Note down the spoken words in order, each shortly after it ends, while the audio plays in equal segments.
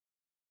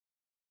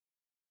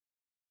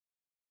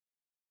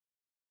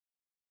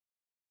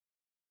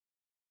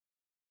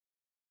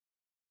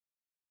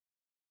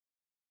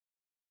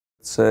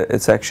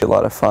It's actually a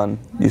lot of fun.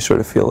 You sort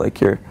of feel like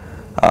you're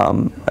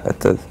at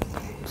the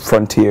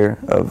frontier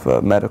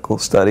of medical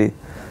study.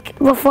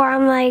 Before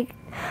I'm like,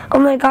 oh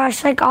my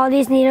gosh, like all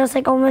these needles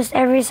like almost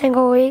every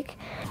single week.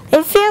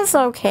 It feels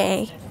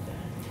okay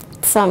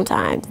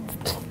sometimes.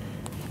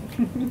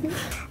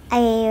 I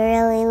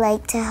really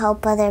like to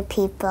help other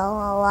people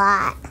a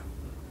lot.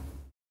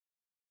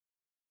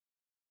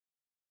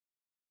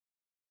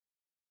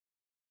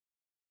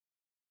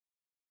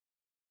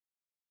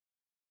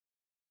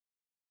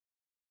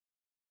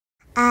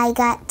 I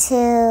got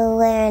to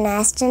wear an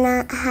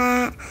astronaut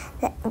hat,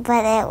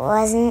 but it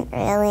wasn't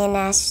really an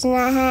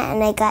astronaut hat,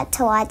 and I got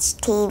to watch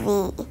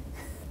TV.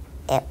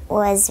 It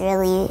was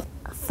really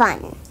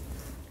fun.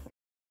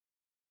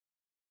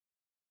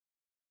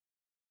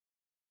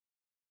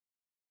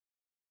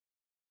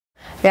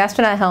 The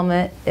astronaut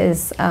helmet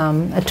is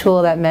a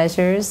tool that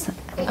measures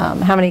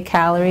how many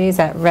calories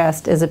at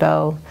rest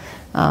Isabel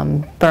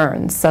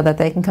burns, so that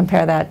they can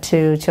compare that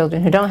to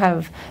children who don't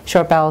have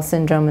short bowel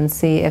syndrome and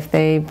see if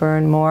they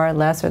burn more or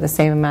less or the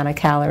same amount of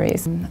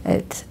calories.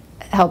 It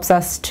helps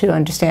us to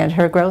understand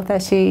her growth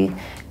as she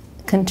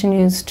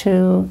continues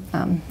to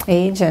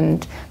age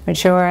and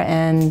mature,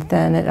 and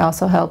then it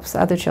also helps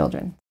other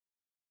children.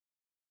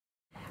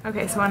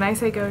 Okay, so when I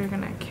say go, you're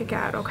gonna kick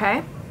out,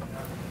 okay?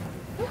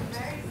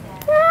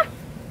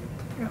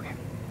 Okay.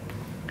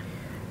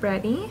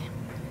 Ready,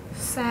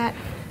 set,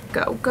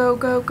 go. Go,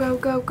 go, go,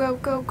 go, go,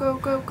 go, go,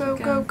 go, go,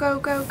 go, go,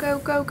 go, go,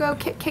 go, go,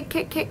 kick, kick,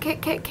 kick, kick,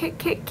 kick, kick, kick,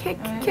 kick,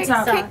 kick, kick,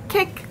 kick,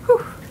 kick.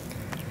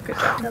 Good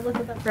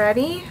job.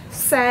 Ready,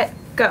 set,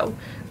 go.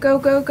 Go,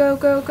 go, go,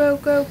 go, go,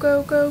 go,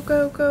 go, go,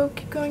 go, go.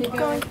 Keep going, keep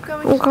going, keep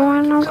going.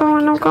 I'm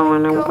going.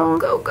 Go,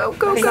 go, go,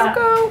 go,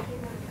 go,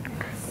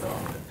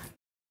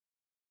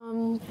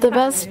 go. The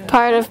best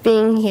part of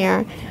being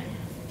here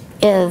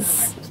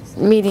is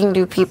meeting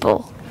new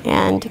people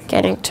and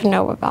getting to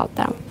know about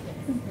them.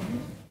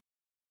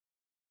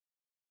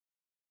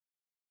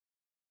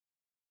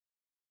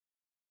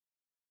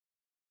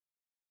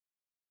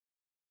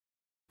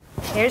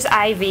 Here's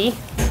Ivy.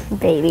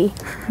 Baby.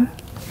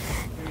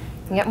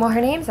 Yep, well,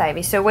 her name's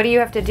Ivy. So what do you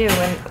have to do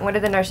what do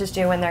the nurses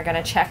do when they're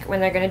going to check, when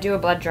they're going to do a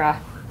blood draw?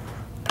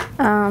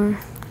 Do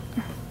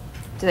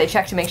they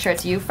check to make sure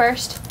it's you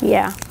first?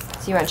 Yeah.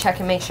 So you want to check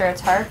and make sure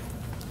it's her?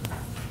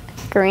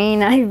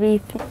 Green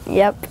Ivy.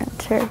 Yep,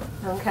 it's her.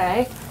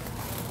 Okay.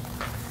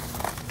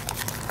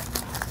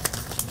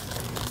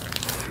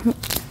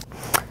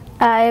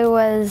 I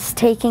was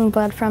taking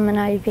blood from an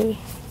IV,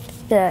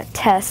 the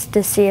test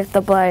to see if the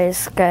blood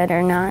is good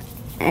or not,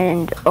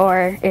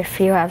 or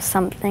if you have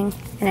something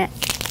in it.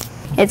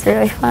 It's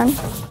really fun.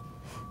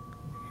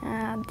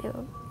 I'll do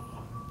it.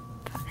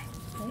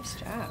 Nice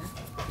job.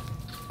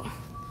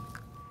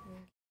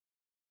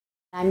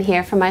 I'm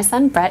here for my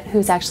son Brett,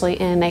 who's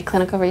actually in a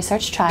clinical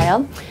research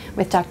trial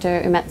with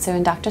Dr. Umetsu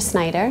and Dr.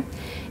 Snyder,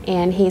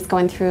 and he's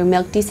going through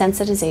milk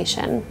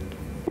desensitization.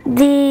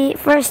 The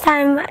first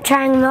time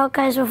trying milk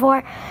as before,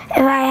 if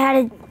I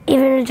had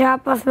even a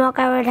drop of milk,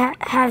 I would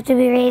have to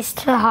be raced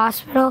to the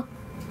hospital.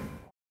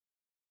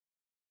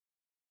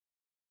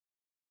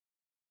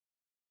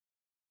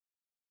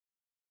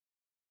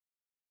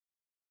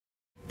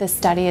 This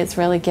study has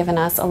really given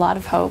us a lot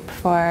of hope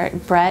for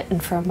Brett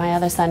and for my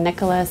other son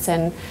Nicholas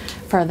and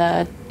for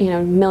the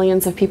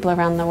millions of people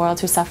around the world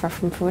who suffer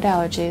from food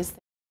allergies.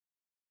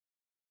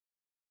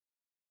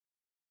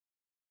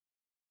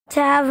 To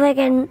have like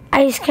an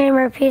ice cream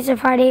or pizza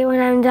party when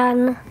I'm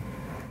done.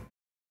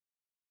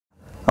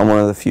 I'm one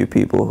of the few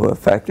people who have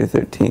factor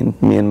 13,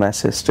 me and my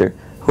sister,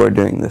 who are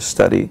doing this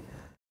study.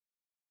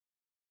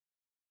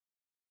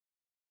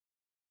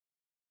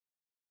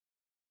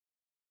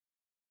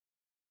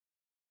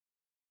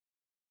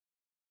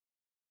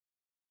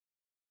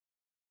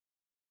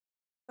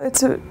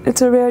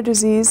 It's a rare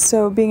disease,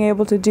 so being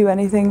able to do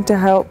anything to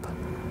help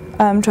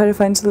try to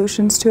find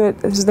solutions to it.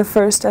 This is the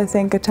first, I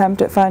think,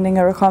 attempt at finding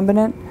a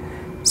recombinant.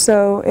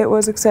 So it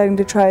was exciting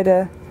to try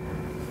to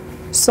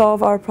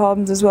solve our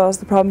problems as well as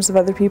the problems of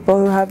other people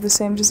who have the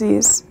same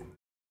disease.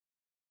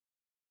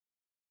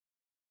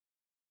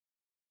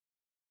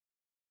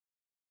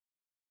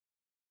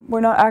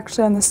 We're not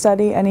actually on the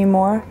study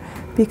anymore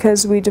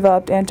because we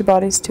developed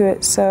antibodies to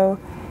it, so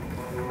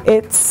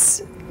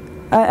it's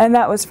and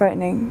that was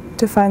frightening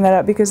to find that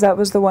out because that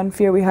was the one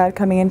fear we had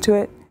coming into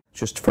it.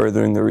 Just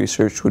furthering the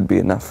research would be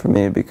enough for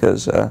me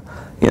because, the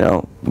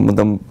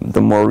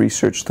more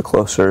research, the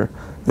closer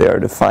they are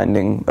to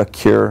finding a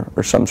cure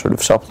or some sort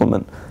of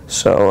supplement.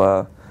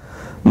 So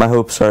my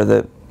hopes are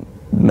that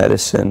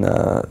medicine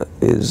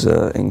is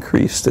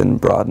increased and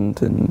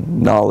broadened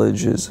and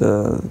knowledge is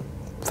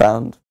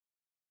found.